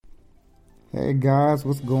Hey guys,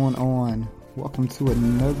 what's going on? Welcome to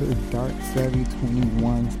another Dark Savvy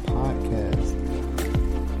 21's podcast.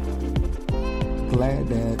 Glad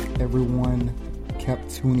that everyone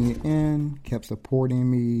kept tuning in, kept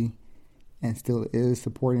supporting me, and still is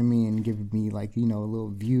supporting me and giving me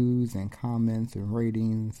little views and comments and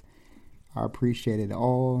ratings. I appreciate it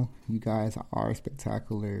all. You guys are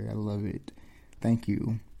spectacular. I love it. Thank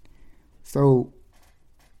you. So,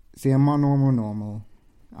 see, I'm on normal.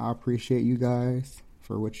 I appreciate you guys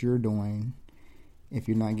for what you're doing. If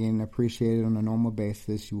you're not getting appreciated on a normal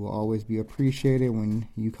basis, you will always be appreciated when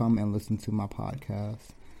you come and listen to my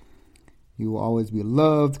podcast. You will always be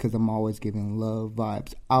loved because I'm always giving love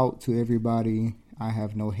vibes out to everybody. I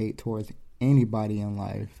have no hate towards anybody in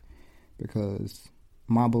life because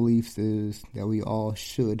my beliefs is that we all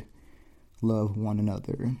should love one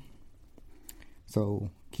another. So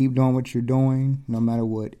keep doing what you're doing, no matter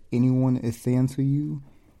what anyone is saying to you.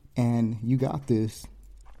 And you got this.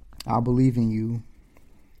 I believe in you.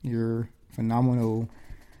 You're phenomenal.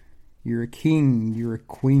 You're a king. You're a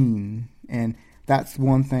queen. And that's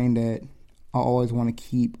one thing that I always want to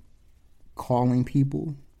keep calling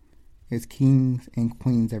people is kings and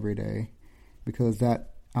queens every day. Because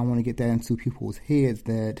that I want to get that into people's heads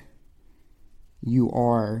that you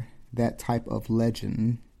are that type of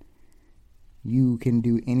legend. You can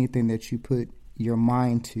do anything that you put your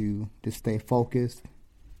mind to stay focused,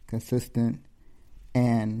 consistent,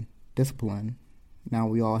 and disciplined. Now,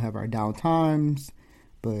 we all have our down times,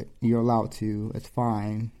 but you're allowed to. It's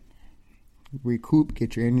fine. Recoup,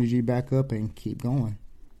 get your energy back up, and keep going.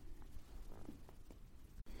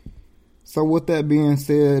 So with that being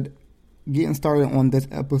said, getting started on this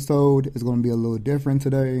episode is going to be a little different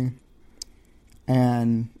today.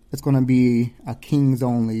 And it's going to be a kings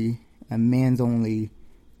only, a man's only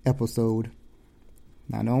episode.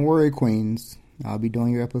 Now, don't worry, queens. I'll be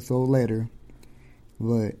doing your episode later.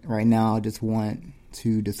 But right now, I just want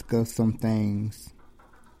to discuss some things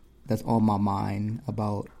that's on my mind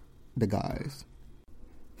about the guys.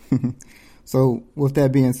 So, with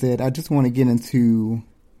that being said, I just want to get into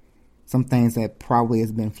some things that probably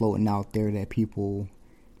has been floating out there that people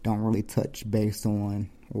don't really touch base on,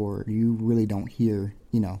 or you really don't hear,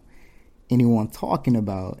 anyone talking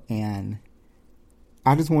about. And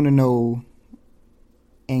I just want to know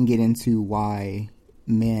and get into why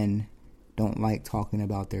men don't like talking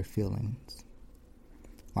about their feelings.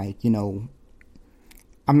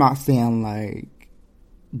 I'm not saying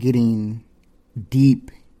getting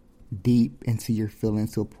deep into your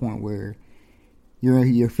feelings to a point where you're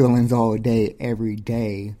in your feelings all day, every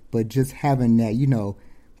day, but just having that,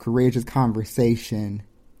 courageous conversation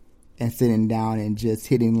and sitting down and just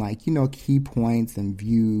hitting key points and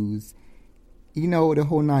views, the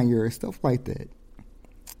whole 9 years, stuff like that.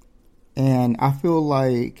 And I feel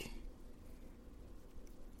like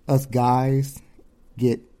us guys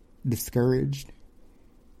get discouraged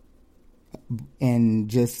and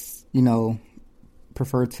just,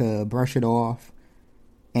 prefer to brush it off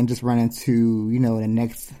and just run into, the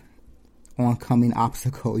next oncoming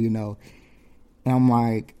obstacle, And I'm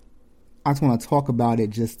like, I just want to talk about it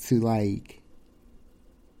just to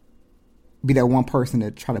be that one person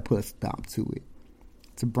to try to put a stop to it,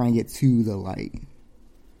 to bring it to the light.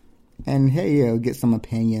 And hey, get some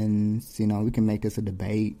opinions. We can make this a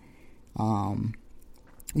debate.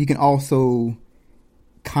 You can also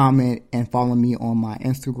comment and follow me on my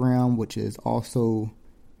Instagram, which is also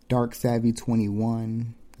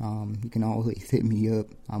DarkSavvy21. You can always hit me up.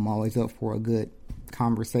 I'm always up for a good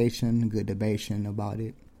conversation, a good debation about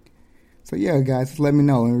it. So yeah, guys, just let me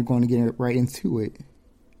know, and we're going to get right into it.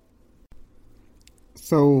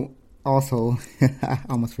 So also, I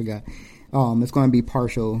almost forgot. It's going to be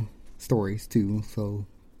partial stories too, so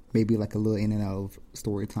maybe a little in and out of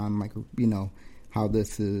story time, how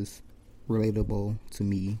this is relatable to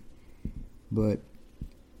me. But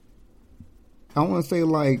I want to say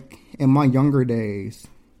in my younger days,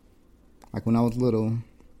 when I was little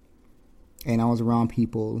and I was around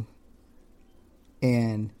people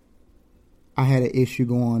and I had an issue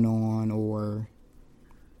going on, or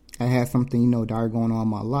I had something dire going on in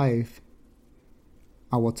my life,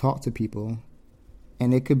 I will talk to people.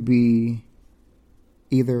 And it could be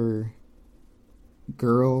either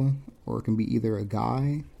girl or it can be either a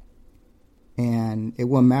guy. And it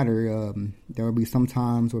wouldn't matter. There would be some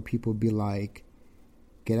times where people would be like,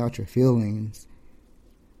 get out your feelings.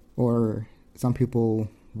 Or some people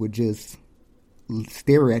would just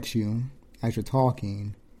stare at you as you're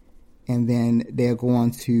talking. And then they'll go on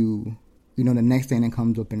to, the next thing that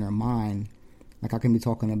comes up in their mind. I can be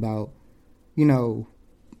talking about,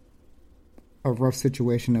 a rough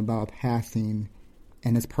situation about passing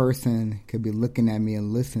And this person could be looking at me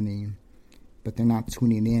and listening, but they're not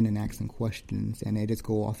tuning in and asking questions. And they just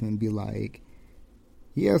go off and be like,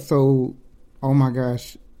 yeah, so, oh my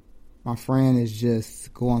gosh, my friend is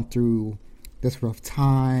just going through this rough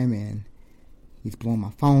time and he's blowing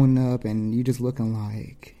my phone up, and you just looking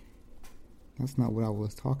like, that's not what I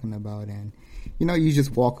was talking about. And, you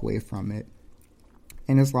just walk away from it.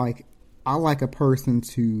 And it's like, I like a person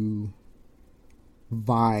to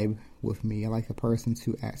vibe with me. I like a person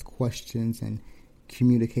to ask questions and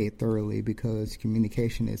communicate thoroughly, because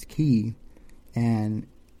communication is key, and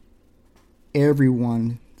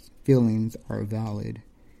everyone's feelings are valid.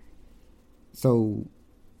 So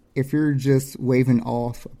if you're just waving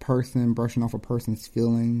off a person, brushing off a person's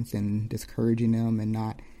feelings and discouraging them and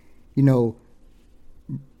not,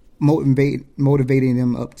 motivating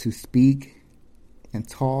them up to speak and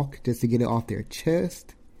talk just to get it off their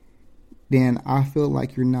chest, then I feel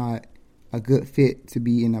like you're not a good fit to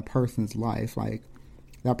be in a person's life. Like,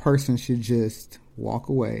 that person should just walk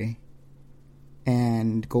away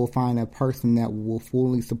and go find a person that will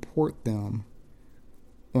fully support them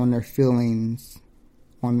on their feelings,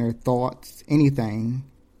 on their thoughts, anything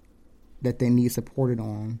that they need supported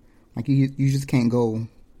on. Like, you just can't go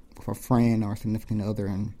with a friend or a significant other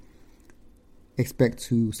and expect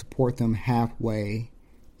to support them halfway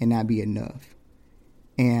and not be enough.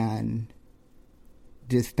 And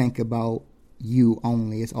just think about you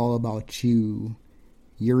only. It's all about you,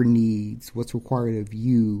 your needs, what's required of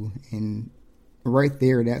you. And right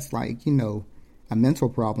there, that's like, a mental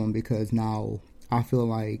problem, because now I feel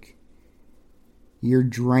like you're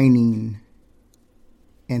draining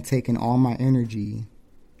and taking all my energy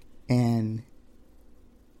and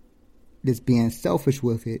just being selfish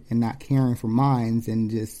with it and not caring for mine,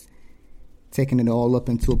 and just taking it all up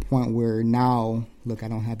into a point where now, look, I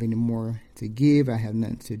don't have any more to give. I have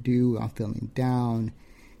nothing to do. I'm feeling down.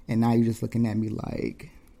 And now you're just looking at me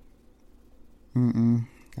like,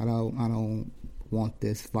 I don't want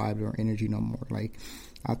this vibe or energy no more. Like,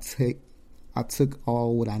 I took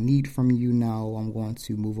all what I need from you. Now I'm going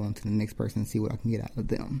to move on to the next person and see what I can get out of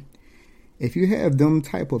them. If you have them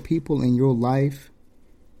type of people in your life,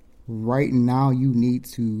 right now you need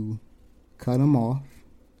to cut them off,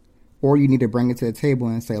 or you need to bring it to the table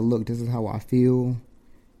and say, look, this is how I feel.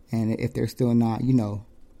 And if they're still not,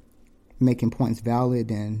 making points valid,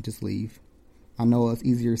 then just leave. I know it's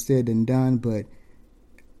easier said than done, but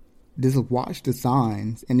just watch the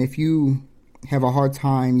signs. And if you have a hard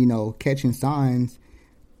time, catching signs,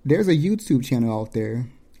 there's a YouTube channel out there,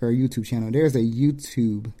 there's a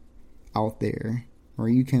YouTube out there where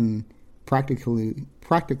you can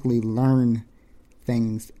practically learn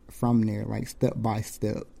things from there, like step by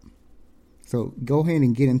step. So go ahead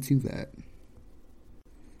and get into that.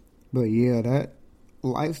 But yeah, that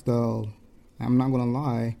lifestyle, I'm not going to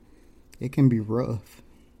lie, it can be rough.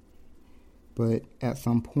 But at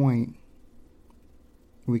some point,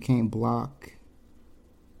 we can't block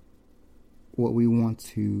what we want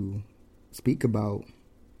to speak about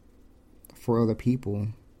for other people.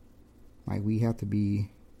 Like, we have to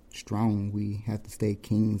be strong. We have to stay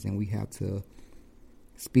kings, and we have to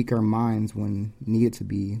speak our minds when needed to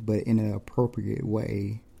be, but in an appropriate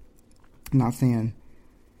way. I'm not saying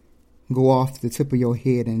go off the tip of your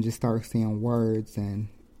head and just start saying words and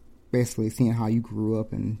basically seeing how you grew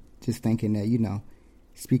up and just thinking that,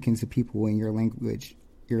 speaking to people in your language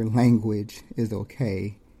is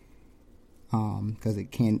okay. Because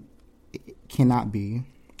it cannot be.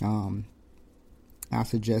 I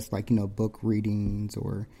suggest book readings,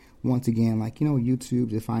 or once again,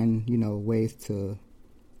 YouTube, to find, ways to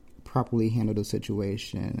properly handle the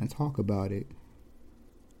situation and talk about it.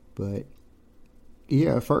 But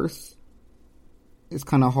yeah, first, it's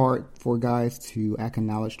kind of hard for guys to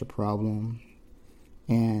acknowledge the problem.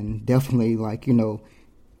 And definitely,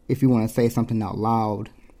 if you want to say something out loud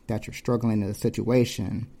that you're struggling in a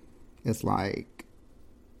situation, it's like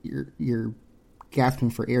you're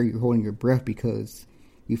gasping for air, you're holding your breath, because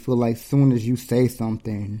you feel like as soon as you say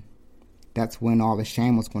something, that's when all the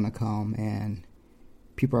shame was going to come, and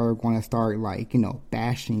people are going to start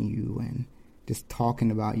bashing you and just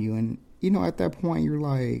talking about you. And at that point, you're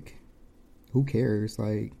like, who cares?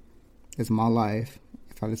 Like, it's my life.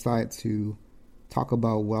 If I decide to talk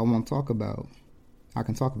about what I want to talk about, I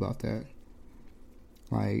can talk about that.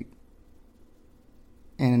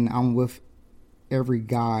 And I'm with every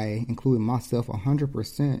guy, including myself,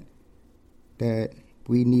 100%, that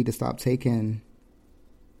we need to stop taking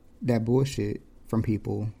that bullshit from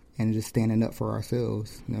people and just standing up for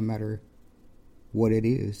ourselves, no matter what it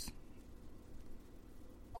is.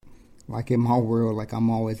 In my world, I'm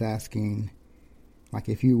always asking,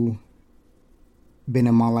 if you been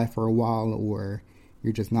in my life for a while, or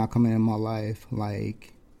you're just not coming in my life,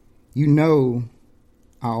 like, you know,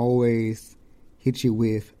 I always hit you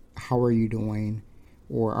with, how are you doing?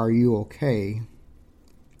 Or are you okay?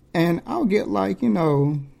 And I'll get like, a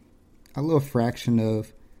little fraction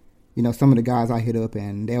of, some of the guys I hit up,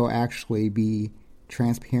 and they'll actually be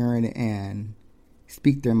transparent and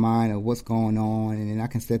speak their mind of what's going on. And then I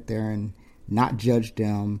can sit there and not judge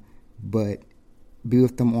them, but be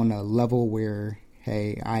with them on a level where,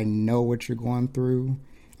 hey, I know what you're going through.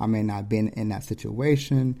 I may not have been in that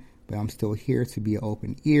situation, but I'm still here to be an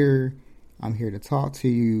open ear. I'm here to talk to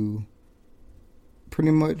you.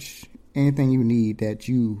 Pretty much anything you need that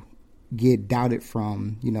you get doubted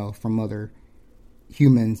from, from other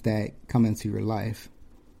humans that come into your life.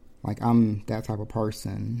 Like, I'm that type of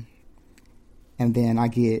person. And then I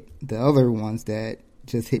get the other ones that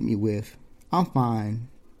just hit me with, I'm fine,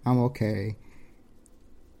 I'm okay,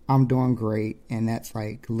 I'm doing great. And that's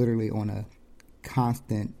like literally on a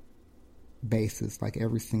constant basis, like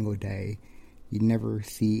every single day. You never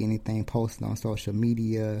see anything posted on social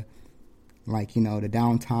media, like, the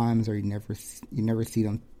down times, or you never see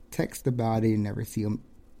them text about it. You never see them,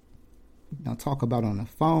 talk about it on the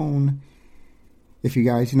phone. If you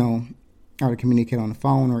guys, are to communicate on the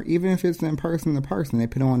phone, or even if it's in person to person, they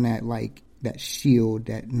put on that, like, that shield,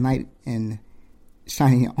 that knight in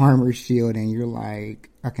shining armor shield, and you're like,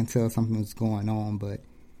 I can tell something's going on, but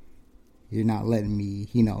you're not letting me,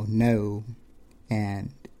 know.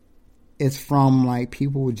 And it's from, like,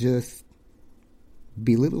 people just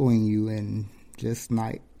belittling you and just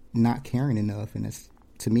not caring enough. And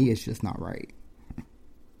to me, it's just not right.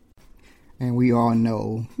 And we all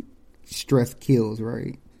know stress kills,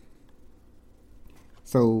 right?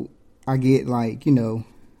 So I get, like, in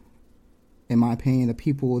my opinion, the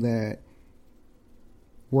people that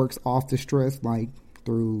works off the stress, like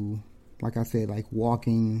through, like I said, like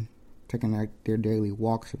walking, taking their daily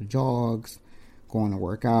walks or jogs, going to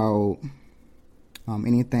work out,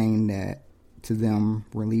 anything that to them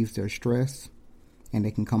relieves their stress, and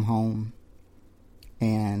they can come home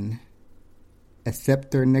and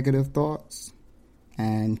accept their negative thoughts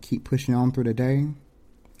and keep pushing on through the day.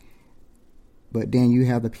 But then you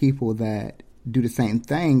have the people that do the same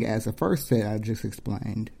thing as the first set I just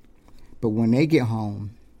explained. But when they get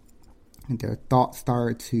home and their thoughts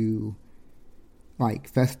start to, like,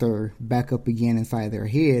 fester back up again inside their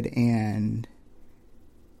head, and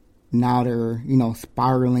now they're,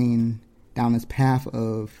 spiraling down this path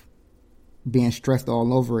of being stressed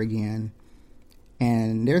all over again.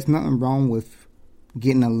 And there's nothing wrong with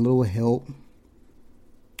getting a little help.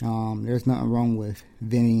 There's nothing wrong with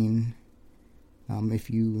venting. If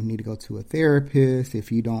you need to go to a therapist,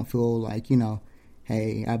 if you don't feel like,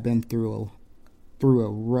 hey, I've been through a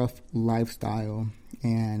rough lifestyle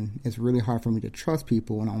and it's really hard for me to trust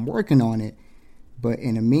people, and I'm working on it. But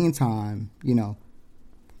in the meantime,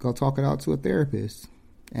 go talk it out to a therapist.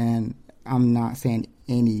 And I'm not saying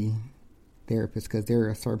any therapist, because there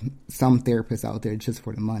are some therapists out there just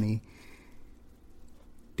for the money.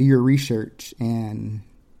 Do your research and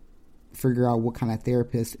figure out what kind of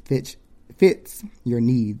therapist fits your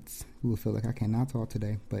needs. Ooh, I feel like I cannot talk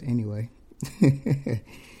today, but anyway.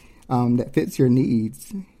 That fits your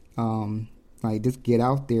needs. Like, just get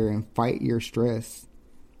out there and fight your stress.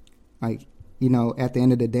 Like, at the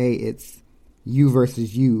end of the day, it's you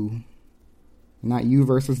versus you. Not you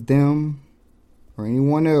versus them or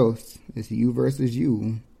anyone else. It's you versus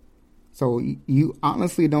you. So you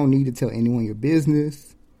honestly don't need to tell anyone your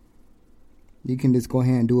business. You can just go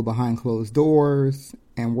ahead and do it behind closed doors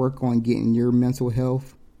and work on getting your mental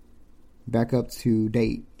health back up to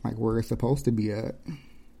date, like where it's supposed to be at.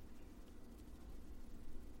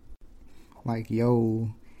 Like,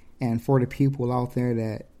 and for the people out there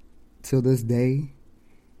that till this day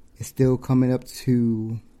is still coming up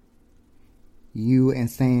to you and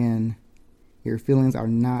saying your feelings are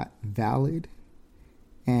not valid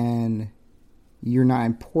and you're not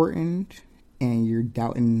important, and you're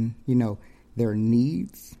doubting, their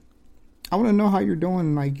needs. I want to know how you're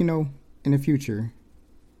doing, like, in the future.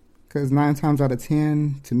 Because 9 times out of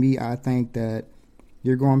 10, to me, I think that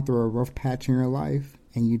you're going through a rough patch in your life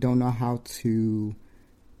and you don't know how to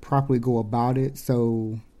properly go about it.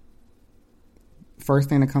 So first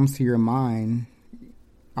thing that comes to your mind,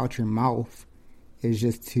 out your mouth, is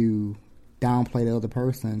just to downplay the other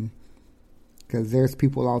person. Because there's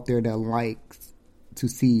people out there that likes to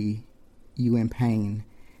see you in pain.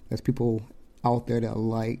 There's people out there that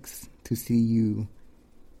likes to see you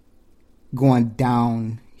going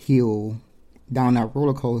downhill, down that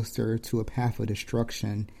roller coaster to a path of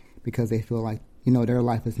destruction, because they feel like, their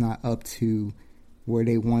life is not up to where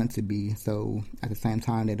they want it to be. So at the same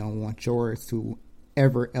time, they don't want yours to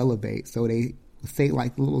ever elevate. So they say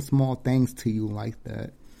like little small things to you like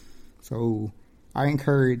that. So I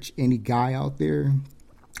encourage any guy out there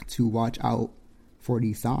to watch out for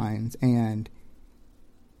these signs. And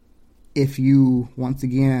if you, once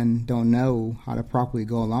again, don't know how to properly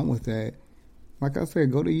go along with that, like I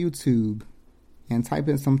said, go to YouTube and type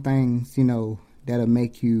in some things, that'll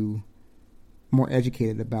make you more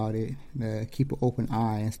educated about it. Keep an open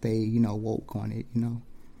eye and stay, woke on it,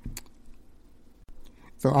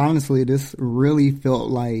 So honestly, this really felt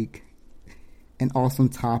like an awesome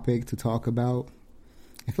topic to talk about.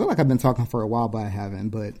 I feel like I've been talking for a while, but I haven't.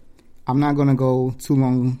 But I'm not going to go too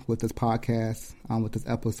long with this podcast, with this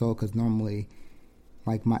episode, because normally,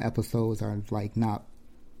 like, my episodes are, like, not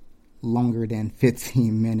longer than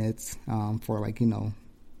 15 minutes for, like,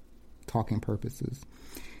 talking purposes.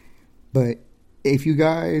 But if you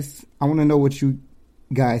guys, I want to know what you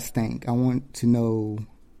guys think. I want to know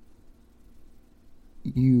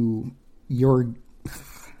I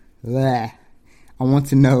want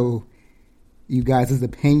to know you guys'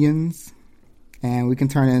 opinions, and we can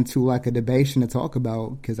turn it into like a debation to talk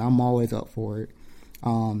about, because I'm always up for it.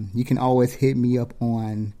 You can always hit me up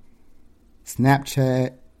on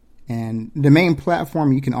Snapchat, and the main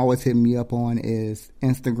platform you can always hit me up on is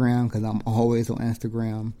Instagram, because I'm always on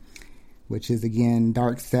Instagram, which is, again,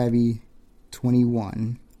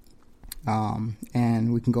 DarkSavvy21.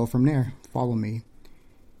 And we can go from there. Follow me.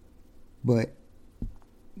 But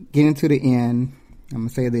getting to the end, I'm going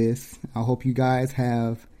to say this. I hope you guys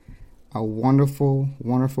have a wonderful,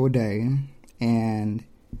 wonderful day. And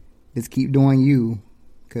just keep doing you,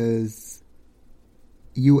 because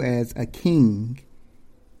you as a king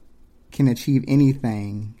can achieve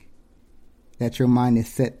anything that your mind is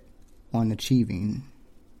set on achieving.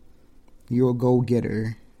 You're a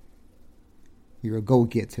go-getter. You're a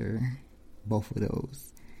go-getter. Both of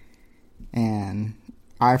those. And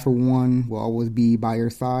I, for one, will always be by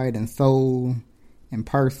your side in soul, in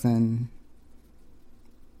person,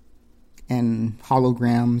 and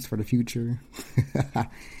holograms for the future.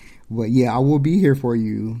 But yeah, I will be here for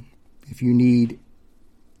you if you need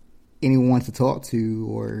anyone to talk to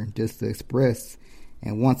or just to express.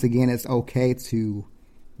 And once again, it's okay to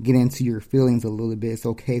get into your feelings a little bit. It's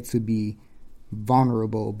okay to be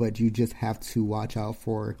vulnerable, but you just have to watch out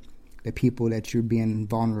for the people that you're being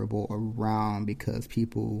vulnerable around, because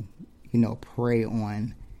people, prey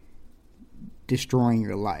on destroying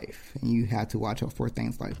your life, and you have to watch out for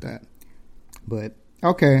things like that. But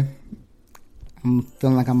okay, I'm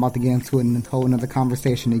feeling like I'm about to get into a whole another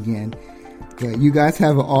conversation again. But you guys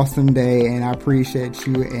have an awesome day, and I appreciate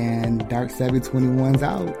you, and DarkSavvy21's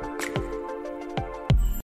out.